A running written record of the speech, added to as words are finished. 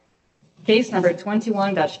Case number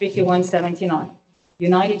 21-5179,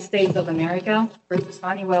 United States of America versus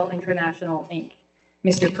Honeywell International, Inc.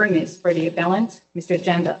 Mr. Primus for the appellant, Mr.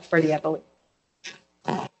 Janda for the appellate.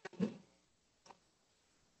 Good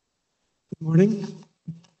morning. Good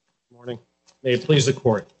morning. May it please the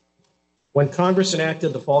court. When Congress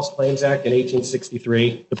enacted the False Claims Act in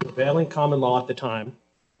 1863, the prevailing common law at the time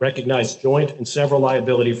recognized joint and several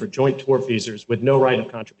liability for joint tortfeasors with no right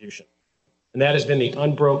of contribution. And that has been the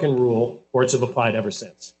unbroken rule courts have applied ever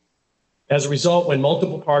since. As a result, when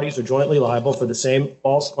multiple parties are jointly liable for the same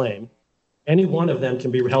false claim, any one of them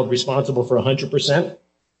can be held responsible for 100%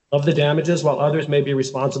 of the damages, while others may be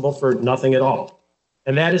responsible for nothing at all.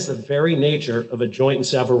 And that is the very nature of a joint and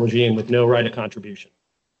several regime with no right of contribution.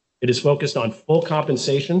 It is focused on full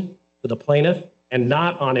compensation for the plaintiff and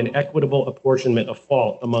not on an equitable apportionment of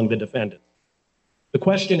fault among the defendants. The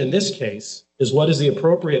question in this case is, what is the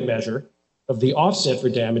appropriate measure of the offset for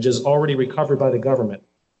damages already recovered by the government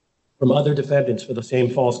from other defendants for the same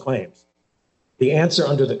false claims? The answer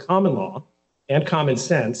under the common law and common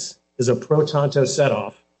sense is a pro tanto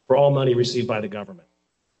set-off for all money received by the government.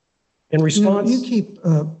 In response, you keep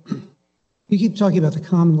talking about the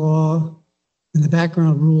common law and the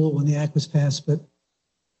background rule when the act was passed, but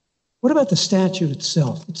what about the statute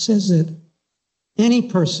itself? It says that any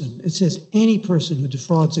person who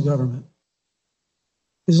defrauds the government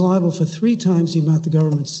is liable for 3 times the amount the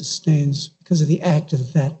government sustains because of the act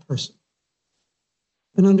of that person.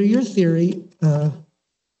 And under your theory,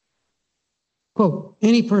 quote,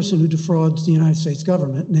 any person who defrauds the United States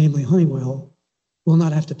government, namely Honeywell, will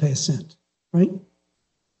not have to pay a cent, right?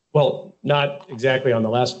 well, not exactly on the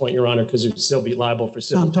last point, Your Honor, because it would still be liable for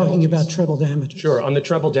civil I'm talking penalties. about treble damages. Sure, on the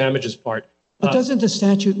treble damages part. But doesn't the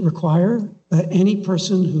statute require any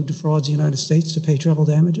person who defrauds the United States to pay treble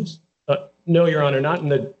damages? No, Your Honor, not in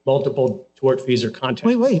the multiple tortfeasor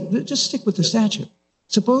context. Wait, just stick with the statute.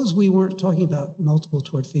 Suppose we weren't talking about multiple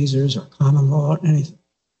tortfeasors or common law or anything.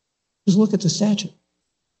 Just look at the statute.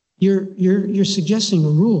 You're suggesting a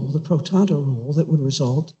rule, the pro tanto rule, that would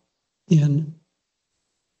result in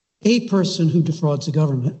a person who defrauds the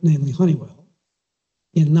government, namely Honeywell,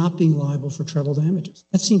 in not being liable for treble damages.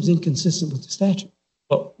 That seems inconsistent with the statute.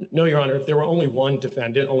 Well, no, Your Honor, if there were only one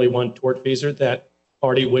defendant, only one tortfeasor, that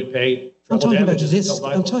party would pay treble damages.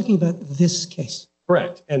 I'm talking about this case.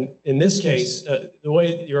 Correct. And in this case, the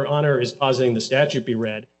way Your Honor is positing the statute be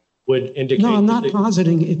read would indicate... No, I'm not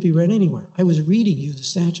positing it be read anywhere. I was reading you the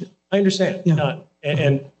statute. I understand. Yeah.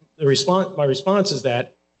 And my response is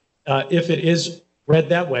that if it is read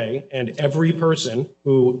that way, and every person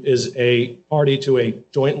who is a party to a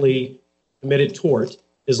jointly committed tort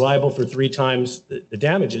is liable for 3 times the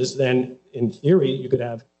damages, then in theory, you could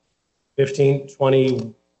have 15,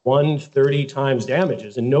 21, 30 times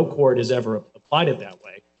damages, and no court has ever applied it that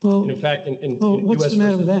way. Well, and in fact, in what's US the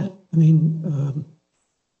matter with that? I mean,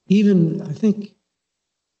 even I think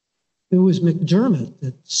it was McDermott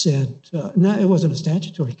that said, it wasn't a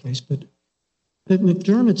statutory case, but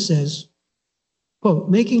McDermott says, quote,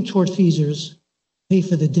 making tortfeasors pay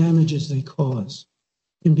for the damages they cause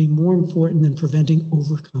can be more important than preventing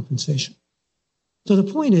overcompensation. So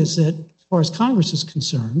the point is that as far as Congress is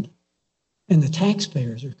concerned and the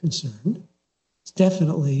taxpayers are concerned, it's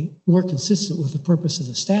definitely more consistent with the purpose of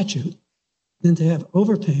the statute than to have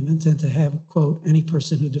overpayment than to have, quote, any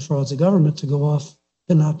person who defrauds the government to go off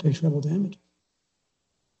to not pay treble damage.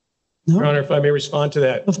 No? Your Honor, if I may respond to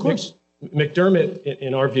that. Of course. McDermott,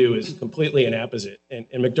 in our view, is completely an opposite. And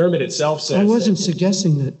McDermott itself says... I wasn't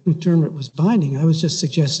suggesting that McDermott was binding. I was just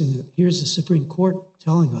suggesting that here's the Supreme Court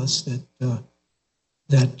telling us that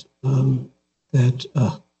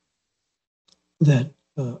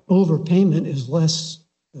overpayment is less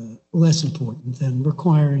important than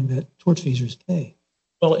requiring that tortfeasors pay.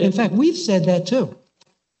 Well, in fact, we've said that too.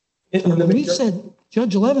 We've said,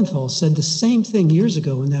 Judge Leventhal said the same thing years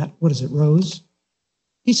ago in that, what is it, Rose?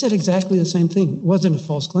 He said exactly the same thing. It wasn't a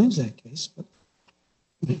False Claims Act case. But...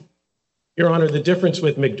 Your Honor, the difference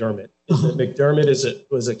with McDermott is that McDermott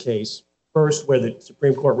was a case, first, where the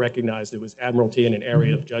Supreme Court recognized it was admiralty in an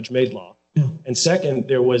area of judge-made law. Yeah. And second,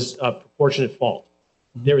 there was a proportionate fault.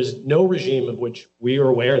 There is no regime of which we are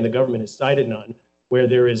aware, and the government has cited none, where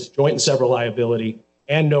there is joint and several liability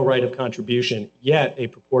and no right of contribution, yet a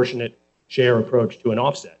proportionate share approach to an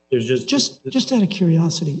offset. There's just out of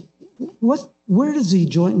curiosity, where does the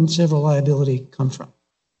joint and several liability come from?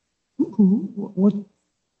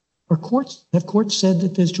 Have courts said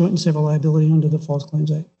that there's joint and several liability under the False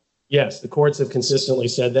Claims Act? Yes, the courts have consistently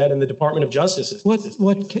said that, and the Department of Justice has. It's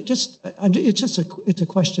a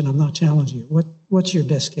question. I'm not challenging you. What's your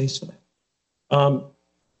best case for that?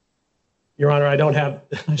 Your Honor, I don't have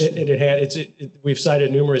it at hand. We've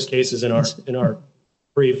cited numerous cases in our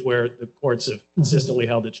brief where the courts have consistently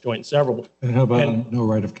held it's joint and severable. And how about no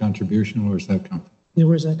right of contribution? Where's that come from? Yeah,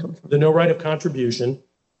 where's that come from? The no right of contribution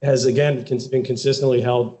has, again, been consistently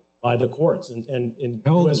held by the courts. And in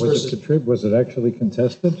US versus... Was it actually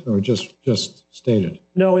contested or just stated?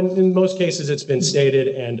 No, in most cases it's been stated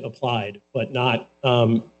and applied, but not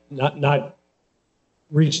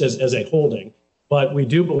reached as a holding. But we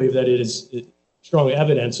do believe that it is strong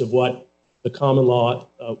evidence of what the common law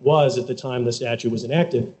was at the time the statute was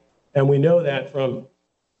enacted. And we know that from,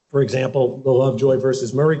 for example, the Lovejoy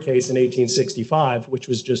versus Murray case in 1865, which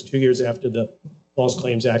was just 2 years after the False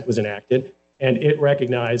Claims Act was enacted. And it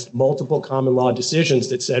recognized multiple common law decisions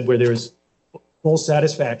that said where there is full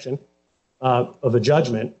satisfaction of a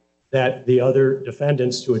judgment that the other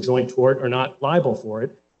defendants to a joint tort are not liable for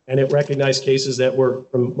it. And it recognized cases that were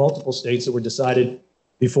from multiple states that were decided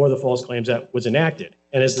before the False Claims Act was enacted.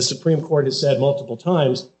 And as the Supreme Court has said multiple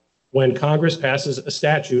times, when Congress passes a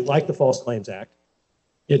statute like the False Claims Act,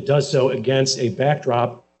 it does so against a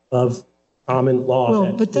backdrop of common law.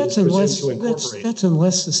 Well, but that's unless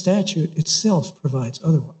the statute itself provides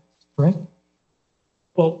otherwise, correct?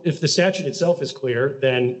 Well, if the statute itself is clear,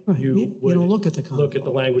 then Right. you would don't look at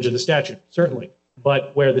the language of the statute, certainly.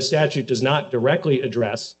 But where the statute does not directly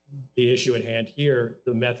address the issue at hand here,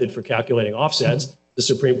 the method for calculating offsets, the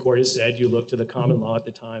Supreme Court has said you look to the common law at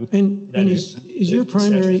the time. And is your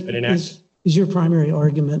primary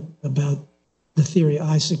argument about the theory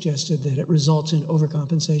I suggested that it results in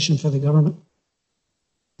overcompensation for the government?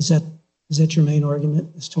 Is that your main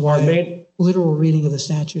argument as to why a literal reading of the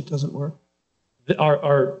statute doesn't work?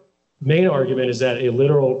 Our main argument is that a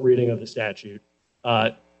literal reading of the statute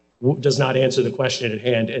does not answer the question at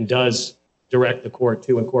hand and does direct the court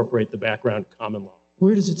to incorporate the background common law.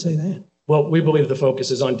 Where does it say that? Well, we believe the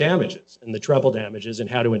focus is on damages and the treble damages and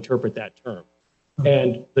how to interpret that term.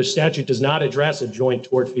 And the statute does not address a joint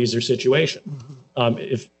tortfeasor situation.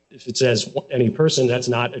 If it says any person, that's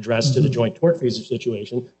not addressed to the joint tortfeasor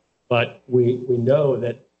situation. But we know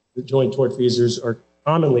that the joint tortfeasors are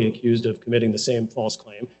commonly accused of committing the same false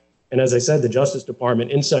claim. And as I said, the Justice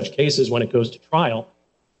Department, in such cases, when it goes to trial,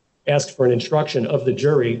 asks for an instruction of the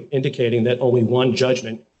jury indicating that only one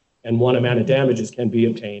judgment and one amount of damages can be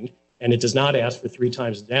obtained. And it does not ask for 3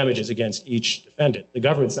 times the damages against each defendant. The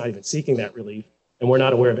government's not even seeking that relief. And we're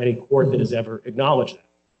not aware of any court that has ever acknowledged that.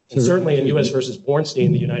 And certainly in U.S. versus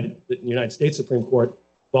Bornstein, the United States Supreme Court,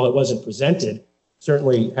 while it wasn't presented,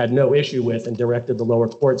 certainly had no issue with and directed the lower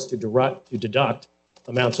courts to deduct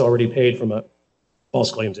amounts already paid from a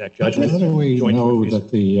False Claims Act judgment. How do we know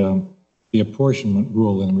that the apportionment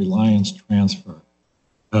rule in reliance transfer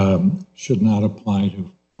should not apply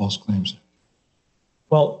to False Claims Act?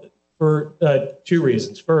 Well, for 2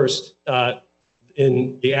 reasons. First,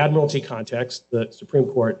 in the admiralty context, the Supreme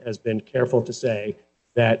Court has been careful to say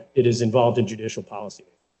that it is involved in judicial policy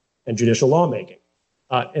and judicial lawmaking.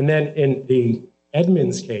 And then in the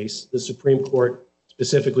Edmonds case, the Supreme Court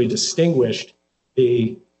specifically distinguished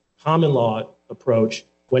the common law approach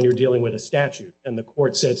when you're dealing with a statute. And the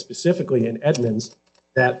court said specifically in Edmonds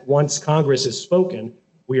that once Congress has spoken,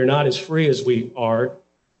 we are not as free as we are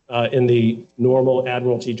in the normal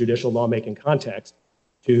admiralty judicial lawmaking context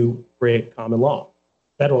to create common law,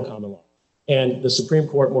 federal common law. And the Supreme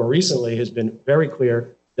Court more recently has been very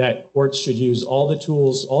clear that courts should use all the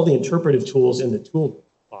tools, all the interpretive tools in the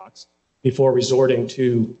toolbox before resorting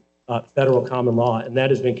to federal common law. And that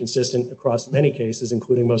has been consistent across many cases,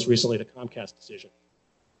 including most recently the Comcast decision.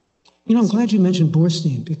 You know, I'm glad you mentioned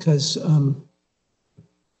Bornstein because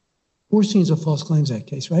Bornstein's a False Claims Act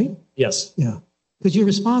case, right? Yes. Yeah. Because your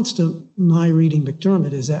response to my reading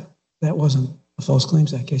McDermott is that that wasn't a False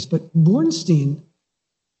Claims Act case. But Bornstein,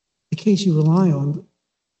 the case you rely on,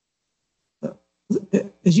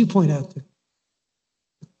 as you point out, the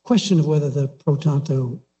question of whether the pro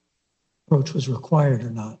tanto approach was required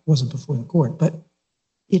or not wasn't before the court. But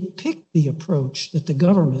it picked the approach that the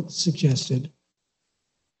government suggested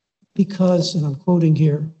because, and I'm quoting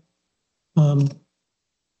here,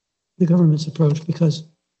 the government's approach, because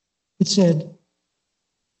it said,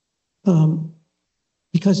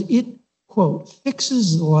 because it, quote,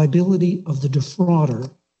 fixes the liability of the defrauder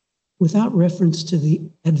without reference to the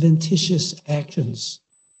adventitious actions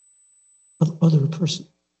of other person.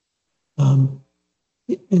 And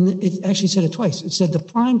it actually said it twice. It said the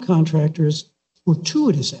prime contractors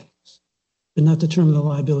fortuitous acts, but not determine the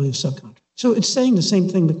liability of subcontractors. So it's saying the same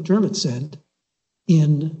thing McDermott said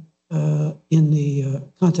in the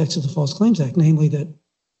context of the False Claims Act, namely that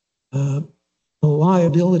the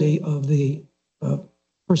liability of the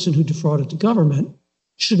person who defrauded the government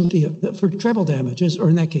shouldn't be, for treble damages, or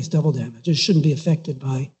in that case, double damages, shouldn't be affected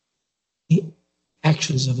by the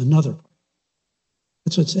actions of another party.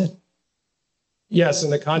 That's what it said. Yes,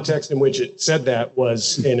 and the context in which it said that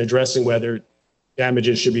was in addressing whether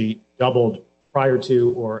damages should be doubled prior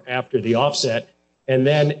to or after the offset. And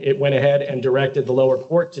then it went ahead and directed the lower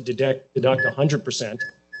court to deduct 100%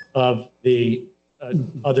 of the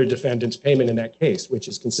other defendant's payment in that case, which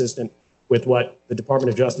is consistent with what the Department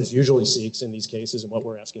of Justice usually seeks in these cases and what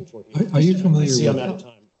we're asking for here. Are you familiar See, I'm with, out of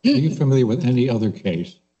time. are you familiar with any other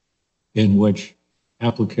case in which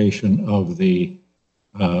application of the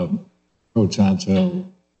pro tanto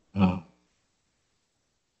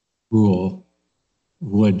rule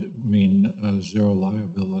would mean zero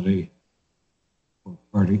liability for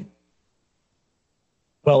party?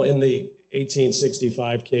 Well, in the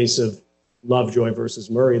 1865 case of Lovejoy versus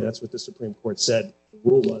Murray, that's what the Supreme Court said the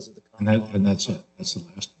rule was of the common law. And that's it. That's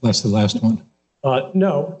the last one.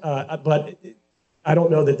 No, but I don't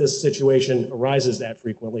know that this situation arises that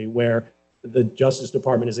frequently where the Justice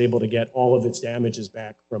Department is able to get all of its damages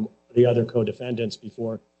back from the other co-defendants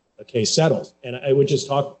before a case settles. And I would just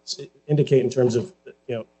indicate in terms of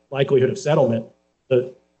likelihood of settlement,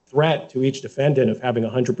 the threat to each defendant of having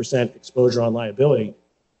 100% exposure on liability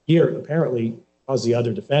here apparently caused the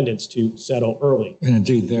other defendants to settle early. And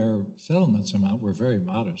indeed, their settlements amount were very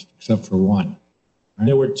modest, except for one. Right?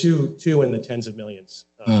 There were two in the tens of millions.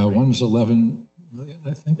 One's 11 million,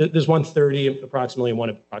 I think. There's 130 approximately, and one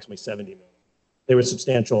approximately 70 million. They were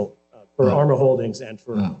substantial for Armor Holdings and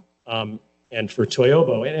for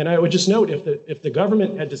Toyobo. And I would just note, if the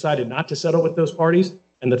government had decided not to settle with those parties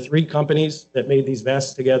and the three companies that made these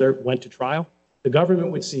vests together went to trial, the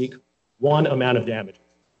government would seek one amount of damages.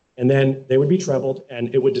 And then they would be trebled,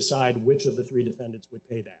 and it would decide which of the three defendants would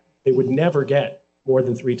pay that. They would never get more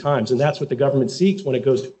than 3 times. And that's what the government seeks when it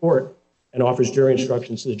goes to court and offers jury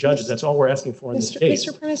instructions to the judges. That's all we're asking for in this case.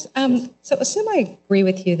 Mr. Primus, so assume I agree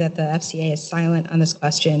with you that the FCA is silent on this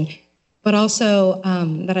question, but also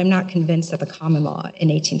that I'm not convinced that the common law in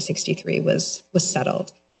 1863 was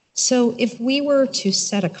settled. So if we were to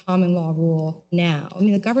set a common law rule now, I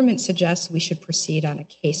mean, the government suggests we should proceed on a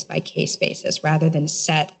case-by-case basis rather than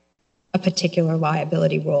set a particular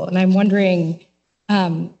liability rule. And I'm wondering,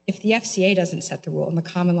 if the FCA doesn't set the rule and the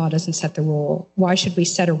common law doesn't set the rule, why should we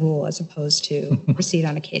set a rule as opposed to proceed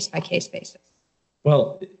on a case-by-case basis?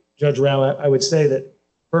 Well, Judge Rao, I would say that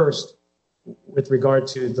first, with regard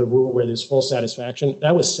to the rule where there's full satisfaction,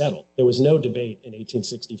 that was settled. There was no debate in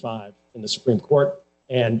 1865 in the Supreme Court,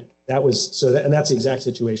 and that's the exact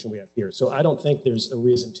situation we have here. So I don't think there's a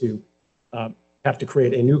reason to have to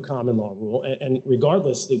create a new common law rule. And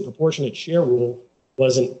regardless, the proportionate share rule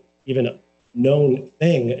wasn't even a known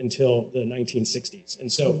thing until the 1960s.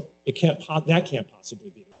 And so that can't possibly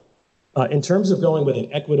be. In terms of going with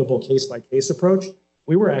an equitable case-by-case approach,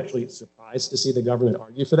 we were actually surprised to see the government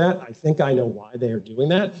argue for that. I think I know why they are doing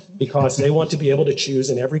that, because they want to be able to choose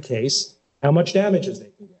in every case how much damages they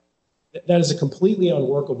can get. That is a completely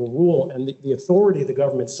unworkable rule, and the authority the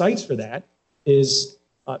government cites for that is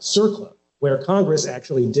CERCLA, where Congress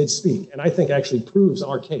actually did speak, and I think actually proves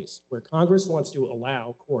our case, where Congress wants to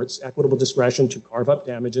allow courts equitable discretion to carve up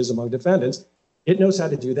damages among defendants. It knows how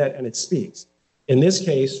to do that, and it speaks. In this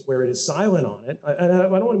case, where it is silent on it, and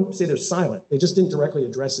I don't want to say they're silent, they just didn't directly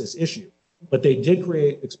address this issue, but they did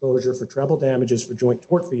create exposure for treble damages for joint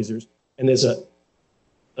tortfeasors, and there's a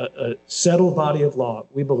settled body of law,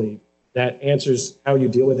 we believe, that answers how you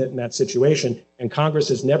deal with it in that situation, and Congress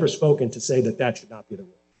has never spoken to say that that should not be the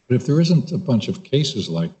rule. But if there isn't a bunch of cases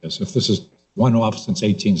like this, if this is one-off since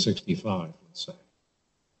 1865, let's say,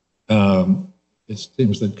 it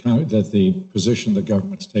seems that the position the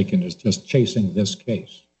government's taken is just chasing this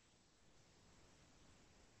case.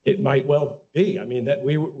 It might well be. I mean, that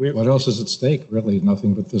we what else is at stake? Really,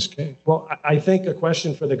 nothing but this case. Well, I think a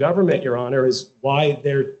question for the government, Your Honor, is why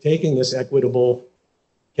they're taking this equitable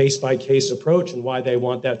case-by-case approach and why they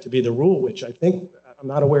want that to be the rule, which I think I'm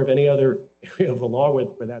not aware of any other area of the law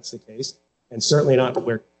where that's the case, and certainly not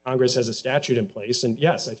where Congress has a statute in place. And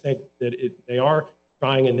yes, I think that they are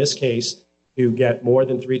trying in this case to get more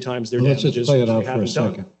than 3 times their damages. Let's just play it out for a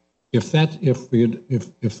second. If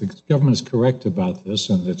the government is correct about this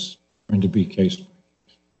and it's going to be case by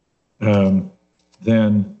case,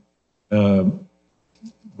 then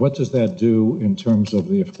what does that do in terms of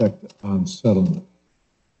the effect on settlement?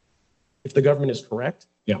 If the government is correct?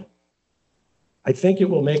 Yeah. I think it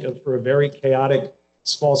will make for a very chaotic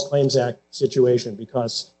False Claims Act situation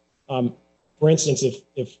because, for instance,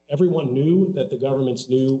 if everyone knew that the government's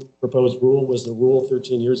new proposed rule was the rule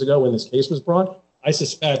 13 years ago when this case was brought, I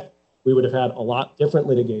suspect we would have had a lot different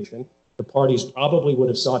litigation the parties probably would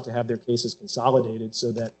have sought to have their cases consolidated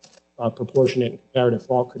so that proportionate and comparative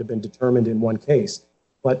fault could have been determined in one case.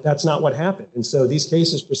 But that's not what happened. And so these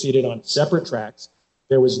cases proceeded on separate tracks.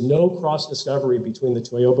 There was no cross-discovery between the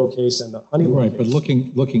Toyobo case and the Honeywell case. Right, but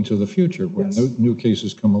looking to the future, when new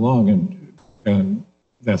cases come along, and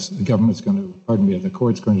that's the government's going to, the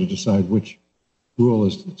court's going to decide which rule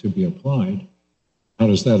is to be applied, how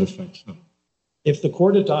does that affect stuff? If the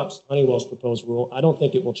court adopts Honeywell's proposed rule, I don't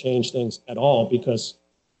think it will change things at all because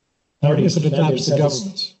parties, if it adopts the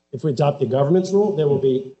government's. If we adopt the government's rule, there will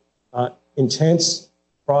be intense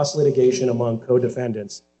cross-litigation among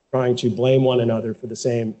co-defendants trying to blame one another for the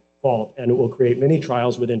same fault, and it will create many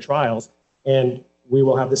trials within trials, and we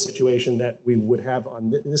will have the situation that we would have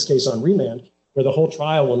in this case on remand, where the whole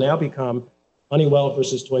trial will now become Honeywell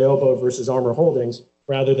versus Toyobo versus Armor Holdings,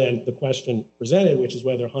 rather than the question presented, which is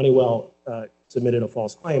whether Honeywell submitted a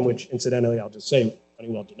false claim, which incidentally, I'll just say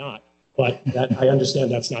Honeywell did not, but that I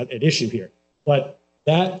understand that's not at issue here. But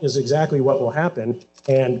that is exactly what will happen,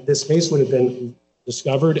 and this case would have been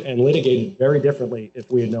discovered and litigated very differently if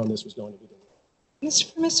we had known this was going to be done.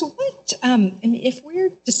 Mr. Primus, if we're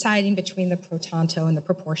deciding between the pro tanto and the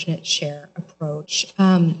proportionate share approach,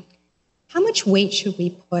 how much weight should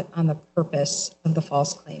we put on the purpose of the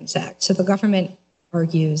False Claims Act? So the government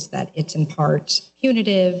argues that it's in part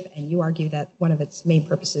punitive, and you argue that one of its main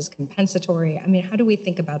purposes is compensatory. I mean, how do we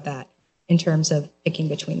think about that in terms of picking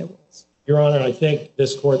between the rules? Your Honor, I think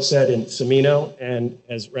this court said in Semino and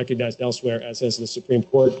has recognized elsewhere, as has the Supreme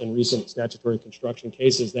Court in recent statutory construction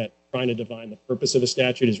cases, that trying to define the purpose of a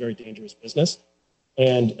statute is very dangerous business.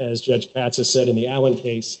 And as Judge Katz has said in the Allen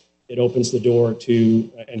case, it opens the door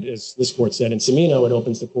to, and as this court said in Semino, it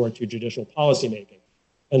opens the door to judicial policymaking.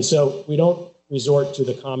 And so we don't resort to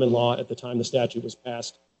the common law at the time the statute was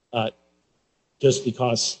passed just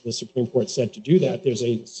because the Supreme Court said to do that. There's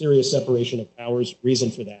a serious separation of powers reason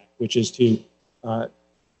for that, which is to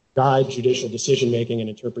guide judicial decision-making and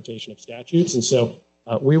interpretation of statutes. And so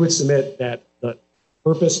we would submit that the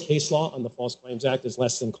purpose case law on the False Claims Act is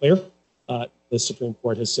less than clear. The Supreme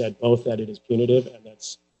Court has said both that it is punitive and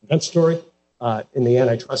that's compensatory. In the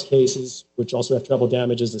antitrust cases, which also have treble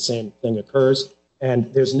damages, the same thing occurs.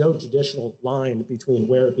 And there's no judicial line between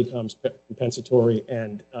where it becomes compensatory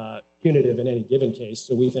and punitive in any given case.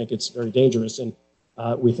 So we think it's very dangerous, and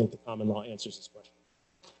we think the common law answers this question.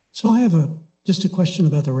 So I have just a question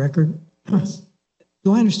about the record.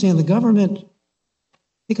 Do I understand the government, I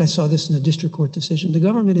think I saw this in a district court decision, the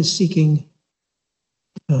government is seeking,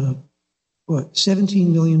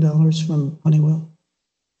 $17 million from Honeywell?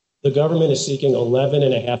 The government is seeking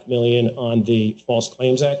 $11.5 million on the False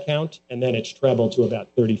Claims Act count, and then it's trebled to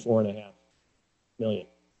about $34.5 million.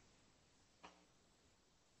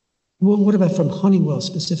 Well, what about from Honeywell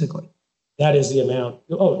specifically? That is the amount.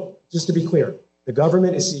 Oh, just to be clear, the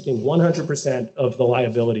government is seeking 100% of the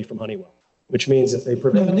liability from Honeywell, which means if they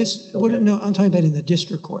prevail. No, I'm talking about in the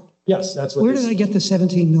district court. Yes, that's what. Where did I get the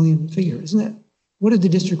 17 million figure? Isn't that, what did the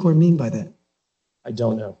district court mean by that? I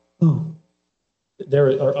don't know. Oh. There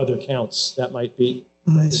are other counts that might be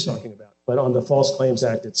what you're talking about. But on the False Claims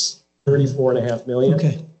Act, it's $34.5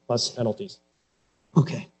 million plus penalties.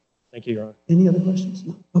 Okay. Thank you, Your Honor. Any other questions?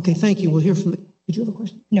 No. Okay, thank you. We'll hear from did you have a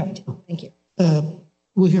question? No, I didn't. Thank you.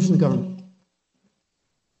 We'll hear from the government.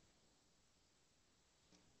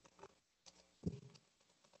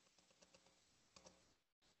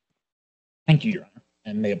 Thank you, Your Honor,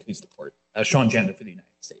 and may it please the court. Sean Janda for the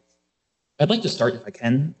United States. I'd like to start, if I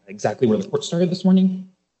can, exactly where the court started this morning,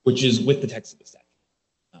 which is with the text of the statute.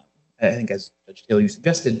 I think, as Judge Taylor, you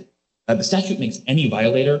suggested, the statute makes any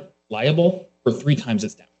violator liable for 3 times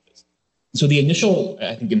its damages. So the initial,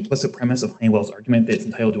 I think, implicit premise of Honeywell's argument that it's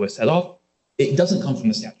entitled to a set-off, it doesn't come from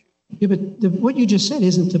the statute. Yeah, but what you just said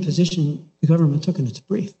isn't the position the government took in its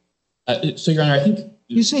brief. So, Your Honor, I think...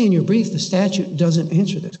 You say in your brief the statute doesn't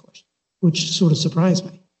answer this question, which sort of surprised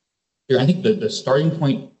me. Here, I think the starting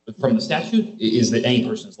point from the statute is that any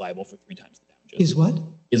person is liable for 3 times the damages. Is what?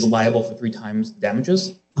 Is liable for 3 times the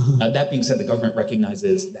damages. That being said, the government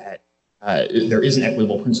recognizes that there is an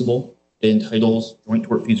equitable principle that entitles joint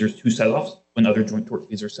tortfeasors to set-offs when other joint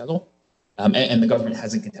tortfeasors settle. And the government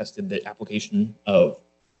hasn't contested the application of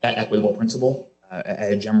that equitable principle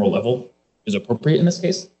at a general level is appropriate in this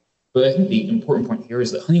case. But I think the important point here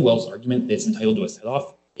is that Honeywell's argument that it's entitled to a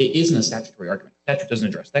set-off, it isn't a statutory argument. The statute doesn't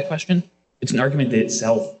address that question. It's an argument that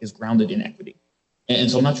itself is grounded in equity. And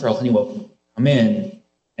so I'm not sure how Honeywell can come in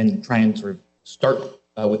and try and sort of start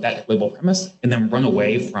with that equitable premise and then run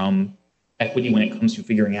away from equity when it comes to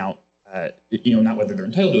figuring out, not whether they're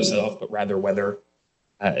entitled to a set-off, but rather whether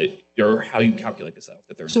or how you calculate the set-off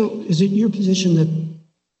that they're entitled to. So is it your position that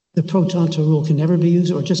the pro tanto rule can never be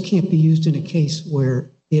used, or just can't be used in a case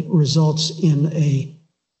where it results in a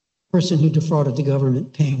person who defrauded the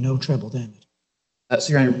government paying no treble damage?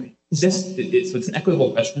 So, Your Honor, so it's an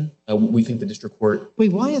equitable question. We think the district court.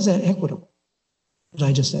 Wait, why is that equitable? What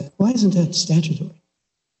I just said. Why isn't that statutory?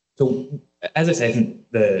 So, as I said, I think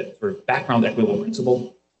the sort of background equitable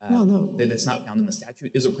principle that's not found in the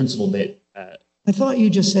statute is a principle that. I thought you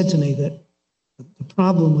just said to me that the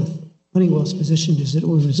problem with Honeywell's position is that it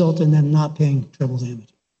would result in them not paying treble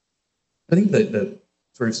damage. I think the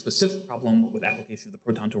sort of specific problem with application of the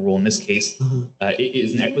pro tanto rule in this case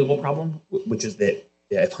is an equitable problem, which is that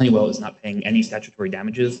if Honeywell is not paying any statutory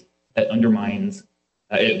damages, that undermines,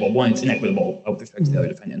 one, it's inequitable with respect to the other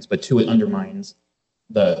defendants, but two, it undermines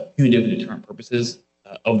the punitive and deterrent purposes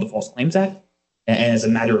of the False Claims Act. And as a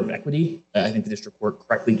matter of equity, I think the district court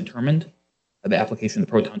correctly determined the application of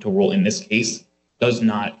the pro tanto rule in this case does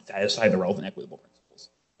not satisfy the relevant equitable principles.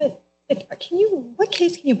 But what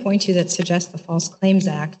case can you point to that suggests the False Claims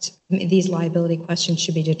Act, these liability questions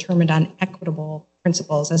should be determined on equitable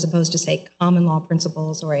principles as opposed to, say, common law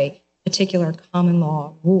principles or a particular common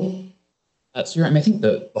law rule? So, I think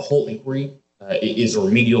the whole inquiry is a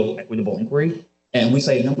remedial equitable inquiry. And we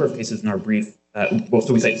cite a number of cases in our brief.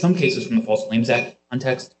 So we cite some cases from the False Claims Act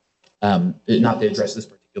context, not to address this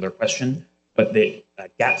particular question, but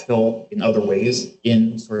that gaps fill in other ways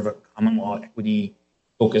in sort of a common law equity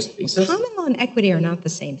focused basis. Common law and equity are not the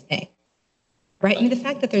same thing, right? I mean, the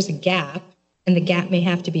fact that there's a gap and the gap may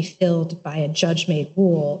have to be filled by a judge-made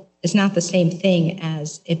rule is not the same thing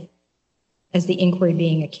as the inquiry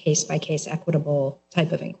being a case-by-case equitable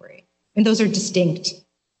type of inquiry. And those are distinct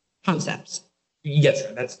concepts. Yes,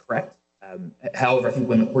 that's correct. However, I think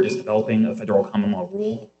when the court is developing a federal common law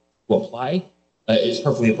rule to apply, it's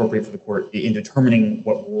perfectly appropriate for the court in determining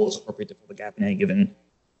what rule is appropriate to fill the gap in any given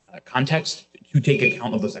context to take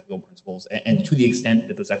account of those equitable principles. And to the extent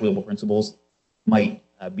that those equitable principles might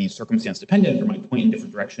be circumstance dependent or might point in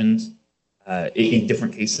different directions in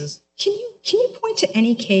different cases. Can you point to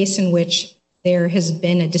any case in which there has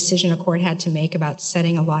been a decision a court had to make about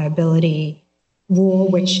setting a liability rule,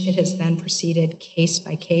 which it has then proceeded case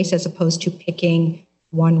by case as opposed to picking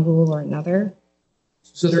one rule or another?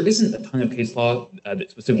 So there isn't a ton of case law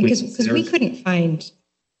that specifically because we couldn't find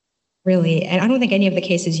really, and I don't think any of the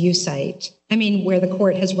cases you cite, I mean, where the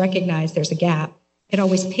court has recognized there's a gap, it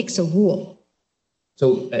always picks a rule.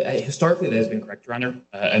 So historically, that has been correct, Your Honor.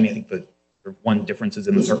 I mean, I think the one difference is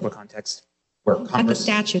in the CERCLA context where Congress. And the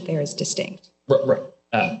statute there is distinct. Right.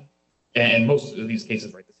 And most of these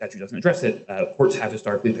cases, right, the statute doesn't address it. Courts have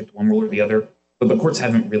historically picked one rule or the other, but the courts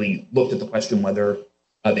haven't really looked at the question whether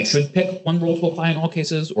they should pick one rule to apply in all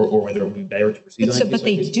cases or whether it would be better to proceed on a case-by-case But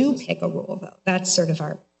they do basis. pick a rule, though. That's sort of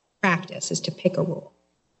our practice, is to pick a rule.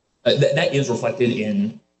 That is reflected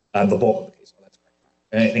in the bulk of the case law. That's correct.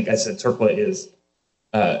 And I think, as I said, CERCLA is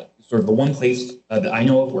sort of the one place that I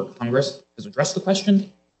know of where Congress has addressed the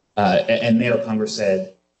question. And there, Congress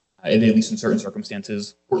said, at least in certain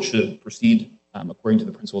circumstances, courts should proceed according to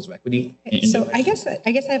the principles of equity. So I guess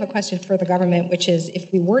I have a question for the government, which is,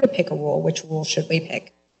 if we were to pick a rule, which rule should we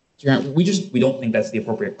pick? We don't think that's the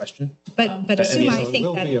appropriate question. But assume I think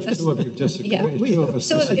will that be if two of you disagree. Yeah. If two of us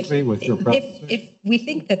disagree with your proposition. if we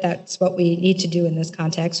think that that's what we need to do in this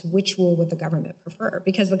context, which rule would the government prefer?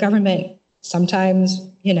 Because the government sometimes,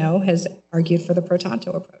 has argued for the pro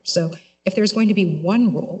tanto approach. So if there's going to be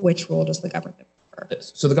one rule, which rule does the government prefer?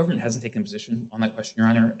 So the government hasn't taken a position on that question, Your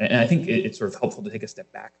Honor. And I think it's sort of helpful to take a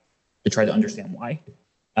step back to try to understand why.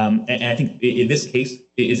 And I think in this case,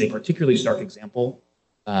 it is a particularly stark example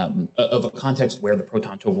of a context where the pro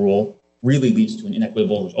tanto rule really leads to an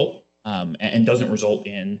inequitable result and doesn't result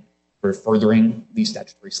in furthering the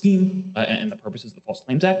statutory scheme and the purposes of the False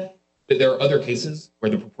Claims Act. But there are other cases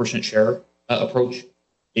where the proportionate share approach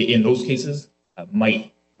in those cases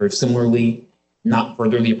might similarly not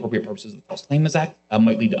further the appropriate purposes of the False Claims Act,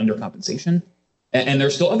 might lead to undercompensation. And there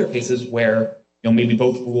are still other cases where maybe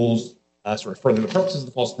both rules sort of further the purposes of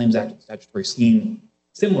the False Claims Act and the statutory scheme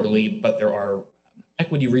similarly, but there are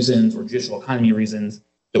equity reasons or judicial economy reasons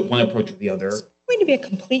that one approach or the other. It's going to be a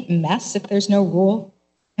complete mess if there's no rule.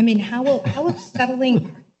 I mean, how will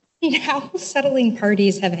settling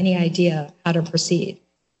parties have any idea how to proceed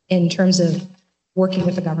in terms of working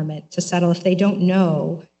with the government to settle if they don't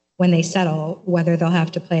know when they settle whether they'll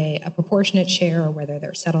have to pay a proportionate share or whether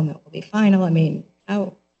their settlement will be final? I mean,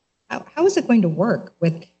 how is it going to work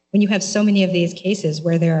when you have so many of these cases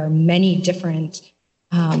where there are many different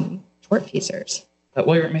tortfeasors?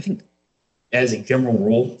 Well, I think as a general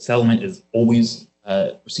rule, settlement is always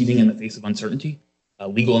proceeding in the face of uncertainty,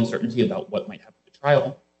 legal uncertainty about what might happen at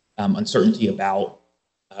trial, uncertainty about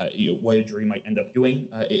what a jury might end up doing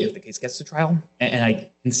if the case gets to trial. And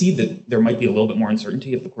I can see that there might be a little bit more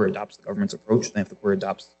uncertainty if the court adopts the government's approach than if the court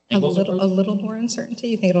adopts Anglo's approach. A little more uncertainty?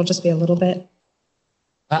 You think it'll just be a little bit?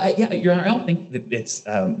 Yeah, Your Honor, I don't think that it's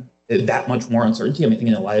that much more uncertainty. I mean, I think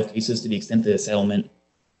in a lot of cases, to the extent that a settlement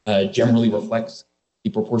generally reflects the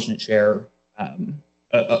proportionate share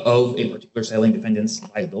of a particular settling defendant's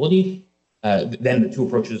liability, then the two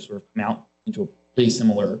approaches sort of come out into a pretty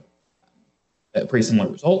similar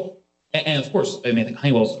result. And of course, I mean, I think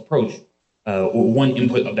Honeywell's approach, one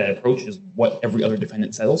input of that approach is what every other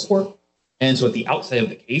defendant settles for. And so at the outset of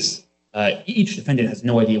the case, each defendant has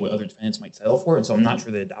no idea what other defendants might settle for. And so I'm not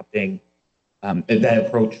sure that adopting that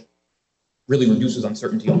approach really reduces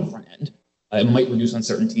uncertainty on the front end. It might reduce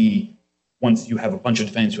uncertainty once you have a bunch of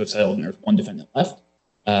defendants who have settled and there's one defendant left.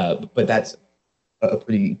 But that's a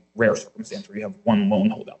pretty rare circumstance where you have one lone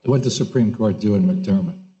holdout. What did the Supreme Court do in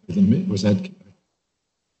McDermott? Was that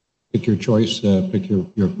pick your choice, pick your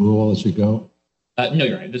rule as you go? No,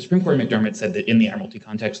 you're right. The Supreme Court in McDermott said that in the admiralty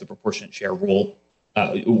context, the proportionate share rule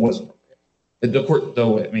was appropriate. The court,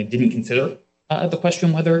 though, I mean, didn't consider the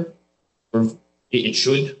question whether it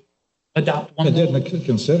should adopt one. It didn't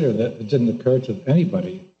consider that. It didn't occur to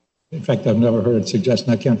anybody. In fact, I've never heard it suggested.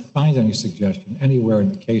 I can't find any suggestion anywhere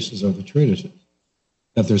in the cases or the treatises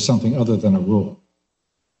that there's something other than a rule.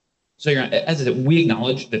 So, as I said, we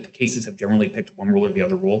acknowledge that the cases have generally picked one rule or the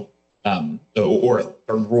other rule, or a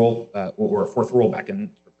third rule, or a fourth rule back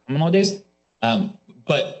in common law days.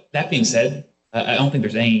 But that being said, I don't think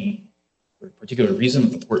there's any particular reason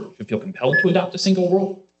that the court should feel compelled to adopt a single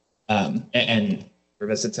rule. And as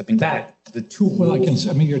I said, stepping back, the two rules.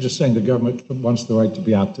 I mean, you're just saying the government wants the right to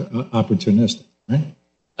be opportunistic, right?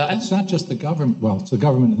 It's not just the government. Well, it's the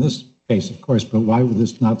government in this case, of course, but why would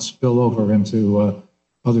this not spill over into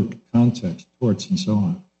other contexts, torts, and so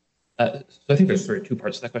on? So I think there's sort of two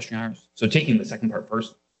parts to that question, Your Honor. So taking the second part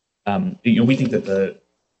first, we think that the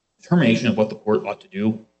determination of what the court ought to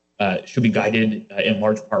do should be guided in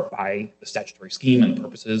large part by the statutory scheme and the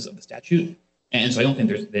purposes of the statute. And so I don't think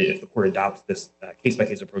if the court adopts this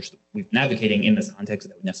case-by-case approach that we've been advocating in this context,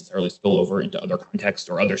 that would necessarily spill over into other contexts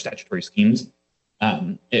or other statutory schemes.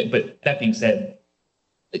 But that being said,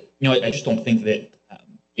 I just don't think that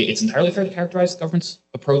it's entirely fair to characterize the government's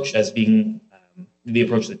approach as being the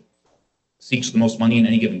approach that seeks the most money in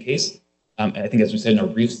any given case. And I think, as we said in our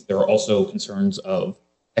briefs, there are also concerns of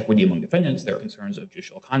equity among defendants. There are concerns of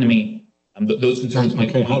judicial economy. Those concerns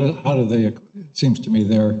might be. How do they? It seems to me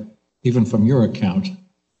they're, even from your account,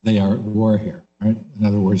 they are at war here, right? In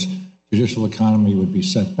other words, judicial economy would be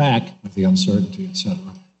set back with the uncertainty, et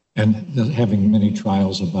cetera, and having many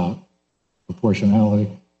trials about proportionality,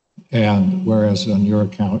 and whereas on your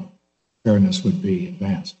account, fairness would be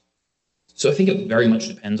advanced. So I think it very much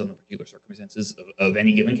depends on the particular circumstances of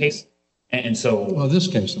any given case. And so, well, this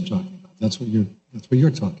case I'm talking about, that's what you're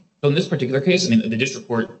talking. So in this particular case, I mean, the district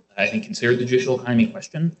court, I think, considered the judicial economy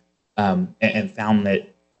question and found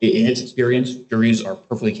that in its experience, juries are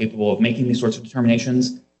perfectly capable of making these sorts of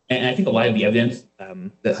determinations. And I think a lot of the evidence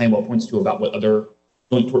that Honeywell points to about what other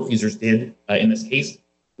joint tortfeasors did in this case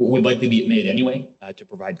would likely be admitted anyway to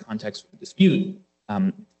provide context for the dispute,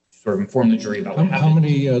 sort of inform the jury about what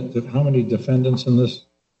happened. How many defendants in this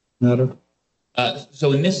matter?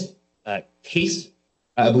 So in this case,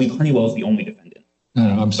 I believe Honeywell is the only defendant.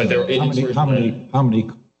 No, I'm sorry. How many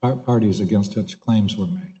parties against which claims were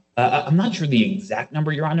made? I'm not sure the exact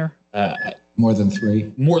number, Your Honor. More than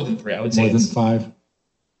three? More than three, I would say. More than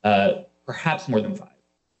five? Perhaps more than five.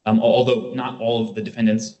 Although not all of the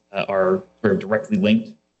defendants are sort of directly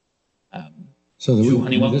linked to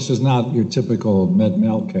Honeywell. This is not your typical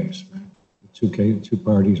Med-Mal case, right? Two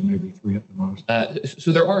parties, maybe three at the most.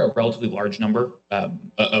 So there are a relatively large number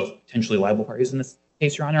of potentially liable parties in this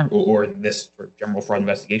case, Your Honor, or this sort of general fraud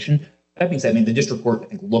investigation. That being said, I mean, the district court, I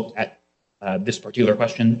think, looked at this particular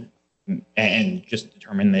question and just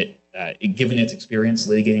determined that given its experience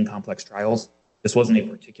litigating complex trials, this wasn't a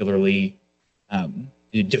particularly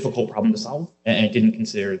difficult problem to solve, and it didn't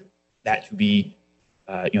consider that to be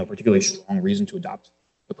a particularly strong reason to adopt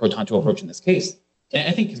the pro tanto approach in this case. And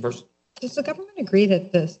I think conversely. Does the government agree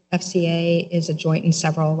that the FCA is a joint and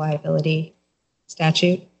several liability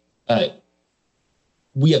statute?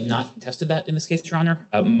 We have not contested that in this case, Your Honor.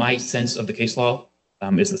 My sense of the case law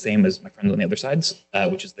is the same as my friends on the other sides,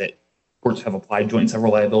 which is that courts have applied joint and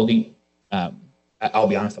several liability. I'll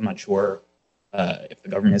be honest, I'm not sure if the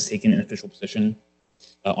government has taken an official position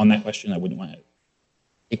on that question. I wouldn't want to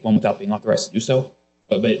take one without being authorized to do so,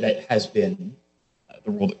 but that has been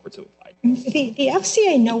the rule that courts have applied. The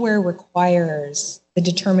FCA nowhere requires the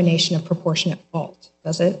determination of proportionate fault,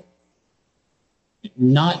 does it?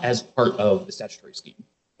 Not as part of the statutory scheme,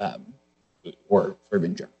 or sort of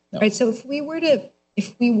in general. No. Right. So if we were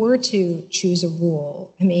to choose a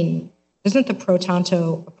rule, I mean, doesn't the pro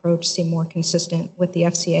tanto approach seem more consistent with the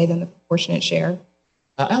FCA than the proportionate share?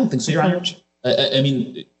 I don't think so, Your Honor. I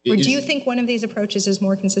mean, or do you think one of these approaches is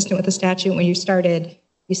more consistent with the statute? When you started,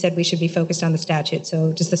 you said we should be focused on the statute.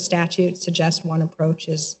 So does the statute suggest one approach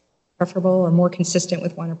is preferable or more consistent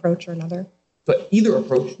with one approach or another? But either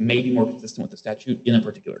approach may be more consistent with the statute in a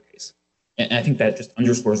particular case. And I think that just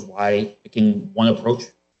underscores why picking one approach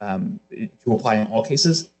to apply in all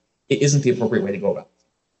cases, it isn't the appropriate way to go about it.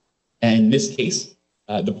 And in this case,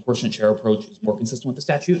 the proportionate share approach is more consistent with the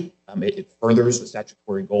statute. It furthers the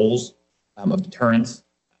statutory goals of deterrence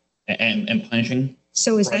and punishing.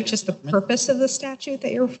 So is that just the purpose of the statute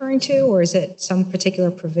that you're referring to, or is it some particular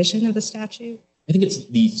provision of the statute? I think it's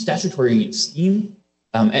the statutory scheme,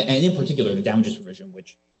 and in particular, the damages provision,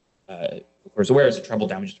 which, of course, aware as a treble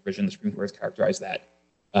damages provision, the Supreme Court has characterized that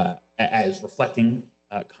as reflecting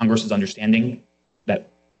Congress's understanding that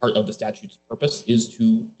part of the statute's purpose is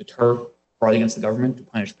to deter fraud against the government, to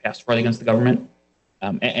punish past fraud against the government.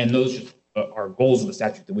 And those just are goals of the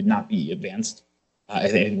statute that would not be advanced. I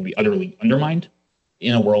think it would be utterly undermined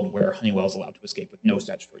in a world where Honeywell is allowed to escape with no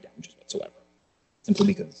statutory damages whatsoever, simply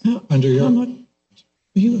because. Under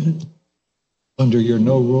your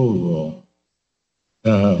no rule,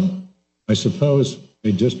 I suppose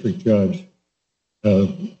a district judge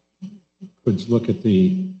could look at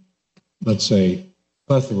the, let's say,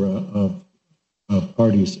 plethora of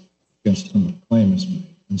parties against whom the claim is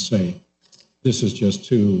made and say, this is just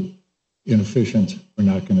too inefficient. We're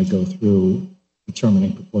not going to go through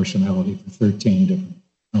determining proportionality for 13 different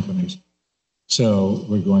companies. So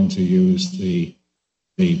we're going to use the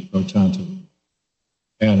pro tanto.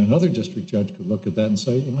 And another district judge could look at that and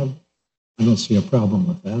say, you know, I don't see a problem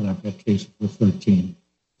with that. I've got cases with 13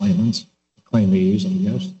 claimants, claimees, I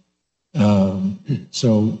guess.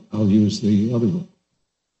 So I'll use the other one.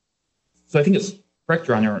 So I think it's correct,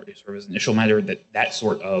 Your Honor, sort of as an initial matter, that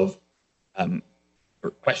sort of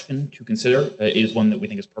question to consider is one that we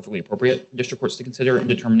think is perfectly appropriate for district courts to consider in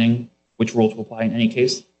determining which rule to apply in any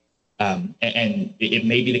case. And it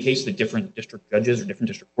may be the case that different district judges or different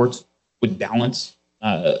district courts would balance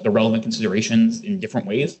the relevant considerations in different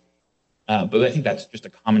ways. But I think that's just a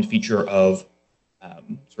common feature of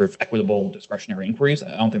sort of equitable discretionary inquiries.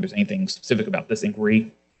 I don't think there's anything specific about this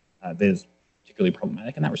inquiry that is particularly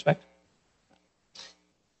problematic in that respect.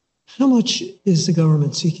 How much is the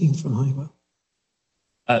government seeking from Honeywell?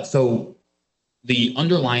 So the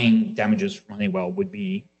underlying damages from Honeywell would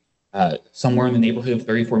be somewhere in the neighborhood of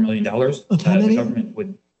 $34 million. Of how many? The government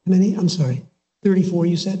would. How many? I'm sorry. 34,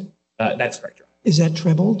 you said? That's correct, Your Honor. Is that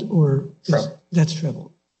trebled or? Trebled. That's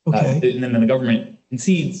trebled. Okay. And then the government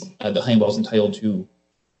concedes that Honeywell is entitled to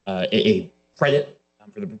a credit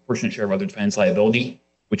for the proportionate share of other defendants' liability,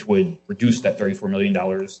 which would reduce that $34 million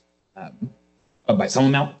by some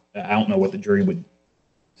amount. I don't know what the jury would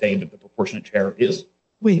say that the proportionate share is.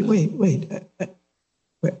 Wait.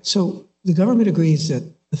 So the government agrees that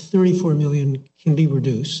the 34 million can be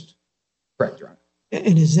reduced. Correct, Your Honor.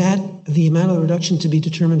 And is that the amount of the reduction to be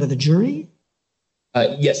determined by the jury?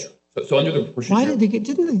 Yes, sir. So under the proportionate share.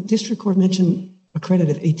 Didn't the district court mention a credit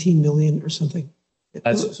of 18 million or something?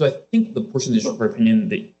 So I think the portion of the district court opinion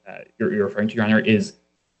that you're referring to, Your Honor, is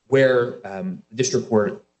where the district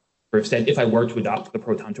court sort of said, if I were to adopt the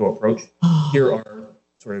pro tanto approach, here are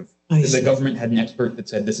sort of, the government had an expert that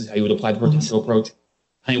said, this is how you would apply the pro tanto approach.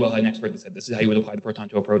 Honeywell had an expert that said, this is how you would apply the pro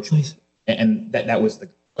tanto approach. And that was the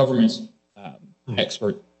government's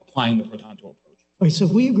expert applying the pro tanto approach. All right, so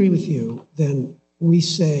if we agree with you, then we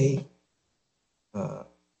say, I'm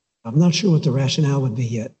not sure what the rationale would be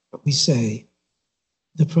yet, but we say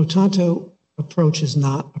the pro tanto approach is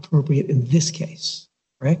not appropriate in this case,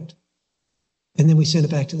 correct? And then we send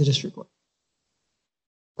it back to the district court.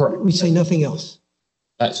 Correct. We say nothing else.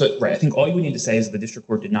 Right. I think all you would need to say is the district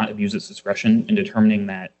court did not abuse its discretion in determining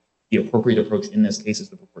that the appropriate approach in this case is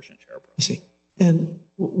the proportionate share approach. I see. And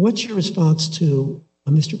what's your response to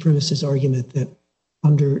Mr. Primus's argument that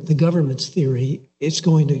under the government's theory, it's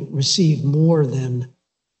going to receive more than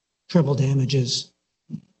treble damages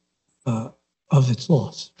of its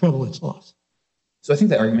loss, treble its loss? So I think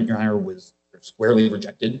that argument, Your Honor, was squarely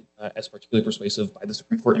rejected as particularly persuasive by the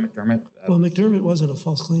Supreme Court in McDermott. Well, McDermott wasn't a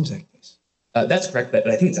False Claims Act case. That's correct, but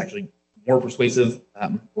I think it's actually more persuasive,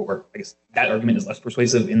 or I guess that argument is less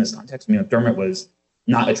persuasive in this context. I mean, McDermott was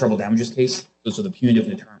not a treble damages case. So the punitive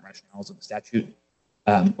and deterrent rationales of the statute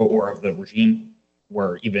or of the regime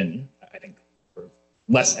were even, I think, sort of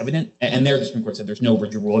less evident. And there, the Supreme Court said there's no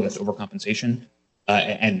rigid rule against overcompensation.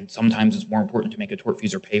 And sometimes it's more important to make a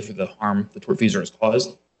tortfeasor pay for the harm the tortfeasor has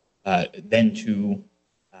caused than to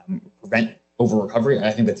prevent over recovery.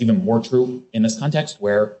 I think that's even more true in this context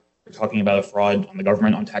where we're talking about a fraud on the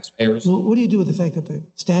government, on taxpayers. Well, what do you do with the fact that the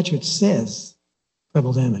statute says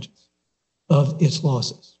treble damages of its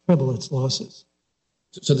losses, treble its losses?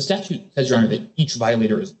 So the statute says, Your Honor, that each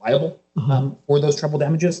violator is liable for those treble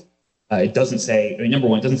damages. It doesn't say, number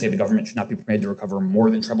one, it doesn't say the government should not be permitted to recover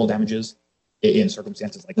more than treble damages in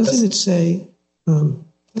circumstances like Doesn't this. it say,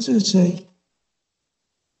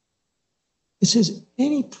 it says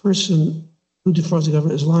any person who defrauds the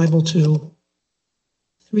government is liable to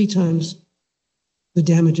 3 times the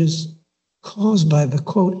damages caused by the,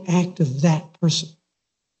 quote, act of that person.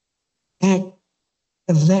 Act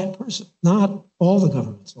of that person, not all the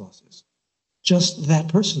government's losses, just that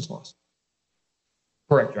person's loss.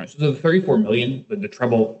 Correct, Your Honor. So the 34 million, the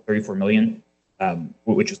treble 34 million,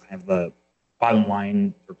 which is kind of the bottom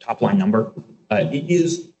line or top line number, it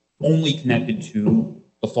is only connected to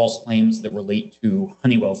the false claims that relate to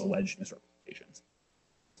Honeywell's alleged misrepresentations.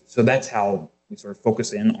 So that's how we sort of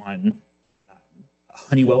focus in on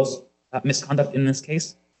Honeywell's misconduct in this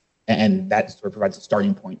case, and that sort of provides a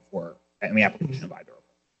starting point for any application of either.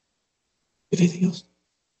 Anything else?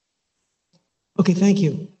 Okay, thank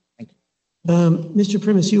you. Thank you. Mr.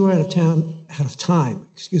 Primus, you are out of time,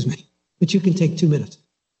 excuse me, but you can take 2 minutes.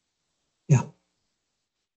 Yeah.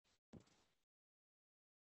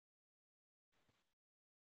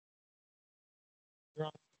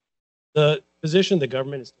 The position the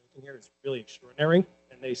government is taking here is really extraordinary,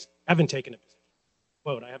 and they haven't taken a position.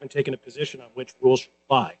 Quote, I haven't taken a position on which rules should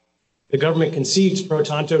apply. The government concedes pro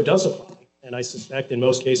tanto does apply, and I suspect in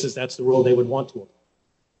most cases that's the rule they would want to apply.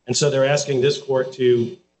 And so they're asking this court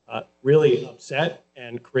to really upset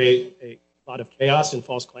and create a lot of chaos in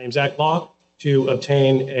False Claims Act law to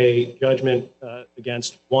obtain a judgment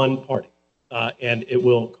against one party. And it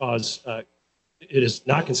will cause, it is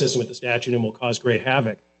not consistent with the statute and will cause great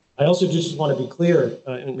havoc. I also just want to be clear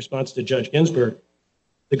in response to Judge Ginsburg,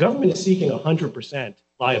 the government is seeking 100%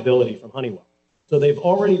 liability from Honeywell. So they've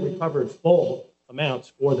already recovered full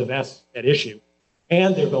amounts for the vests at issue,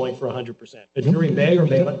 and they're going for 100%. A jury may or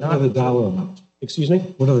may not. What are the dollar amounts? Excuse me?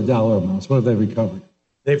 What are the dollar amounts? What have they recovered?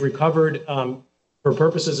 They've recovered, for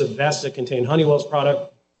purposes of vests that contain Honeywell's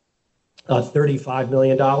product, $35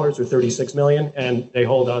 million or $36 million, and they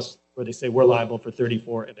hold us, or they say we're liable for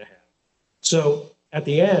 34 and a half. So at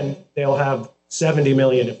the end, they'll have 70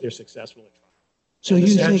 million if they're successful at trial. So And the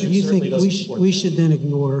you statute think certainly doesn't support we that. should then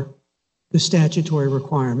ignore the statutory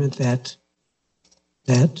requirement that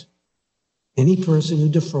any person who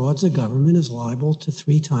defrauds the government is liable to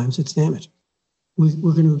 3 times its damage.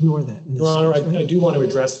 We're going to ignore that. In this Your Honor, case, right? I do want to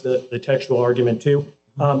address the textual argument too.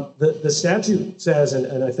 The statute says,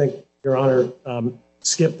 and I think Your Honor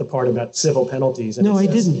skipped the part about civil penalties. And No, I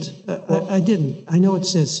it says- didn't. I didn't. I know it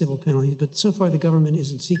says civil penalties, but so far the government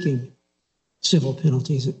isn't seeking civil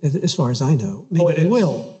penalties, as far as I know. Maybe it it is.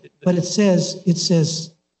 will, but it says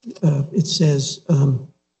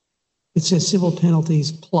civil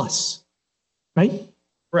penalties plus, right?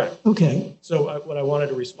 Correct. Okay. So what I wanted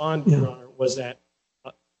to respond, Yeah. Your Honor, was that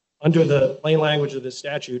under the plain language of this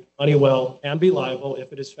statute, Honeywell can be liable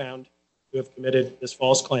if it is found to have committed this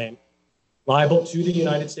false claim, liable to the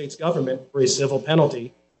United States government for a civil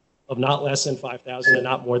penalty of not less than $5,000 and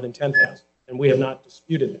not more than $10,000. And we have not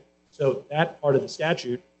disputed that. So that part of the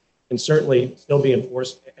statute can certainly still be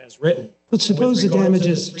enforced as written. But suppose the With regard to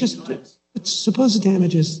damages, three just times- suppose the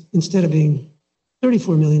damages, instead of being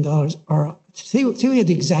 $34 million, are, say we had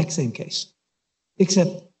the exact same case,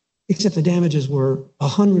 except the damages were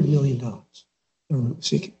 $100 million. Government was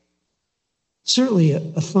seeking. Certainly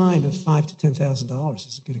a fine of $5,000 to $10,000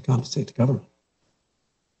 isn't going to compensate the government.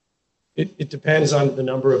 It depends on the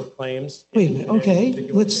number of claims. Wait a minute. in a Okay,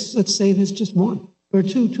 particular let's case. say there's just one or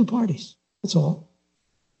two parties. That's all.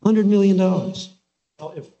 $100 million. And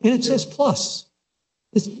Well, if- it says plus.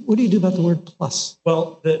 What do you do about the word plus?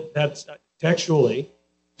 Well, that's textually,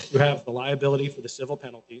 you have the liability for the civil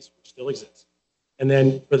penalties, which still exists. And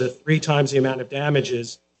then for the 3 times the amount of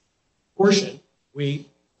damages portion, we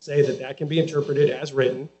say that that can be interpreted as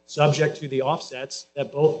written, subject to the offsets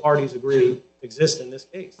that both parties agree exist in this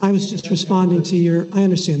case. I was just responding to I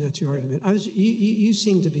understand that's your argument. You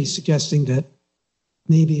seem to be suggesting that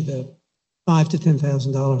maybe the $5,000 to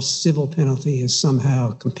 $10,000 civil penalty is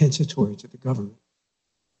somehow compensatory to the government.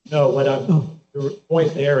 No, Oh. the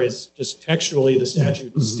point there is just textually, the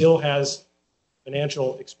statute still has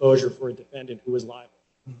financial exposure for a defendant who is liable,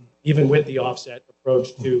 even with the offset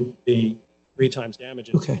approach to the 3 times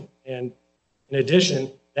damages. Okay. And in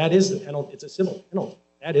addition, that is the penalty. It's a civil penalty.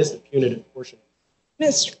 That is the punitive portion.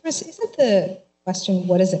 Mr. Chris, isn't the question,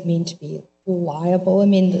 what does it mean to be liable? I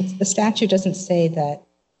mean, the statute doesn't say that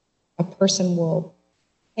a person will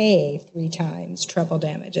pay 3 times treble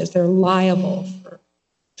damages. They're liable for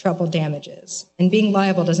treble damages. And being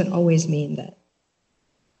liable doesn't always mean that.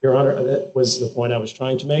 Your Honor, that was the point I was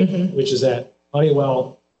trying to make, which is that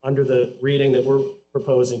Honeywell, under the reading that we're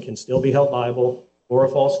proposing, can still be held liable for a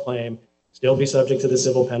false claim, still be subject to the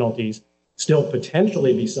civil penalties, still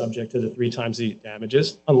potentially be subject to the 3 times the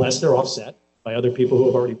damages, unless they're offset by other people who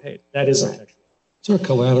have already paid. That is our text. Is there a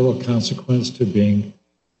collateral consequence to being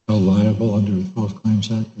held liable under the False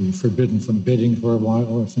Claims Act? Are you forbidden from bidding for a while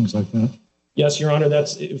or things like that? Yes, Your Honor,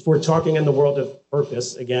 that's, if we're talking in the world of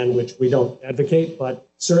purpose, again, which we don't advocate, but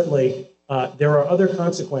certainly there are other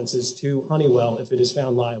consequences to Honeywell if it is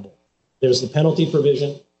found liable. There's the penalty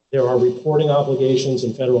provision. There are reporting obligations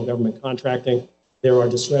in federal government contracting. There are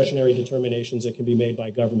discretionary determinations that can be made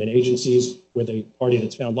by government agencies with a party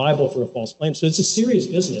that's found liable for a false claim. So it's a serious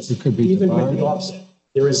business, It could be even with debarred. the offset.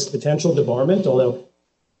 There is potential debarment, although I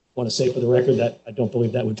want to say for the record that I don't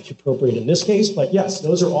believe that would be appropriate in this case. But yes,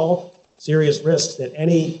 those are all serious risks that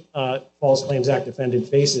any False Claims Act defendant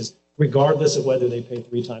faces, regardless of whether they pay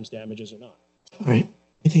 3 times damages or not. All right.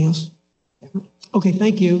 Anything else? Okay,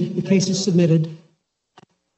 thank you. The case is submitted.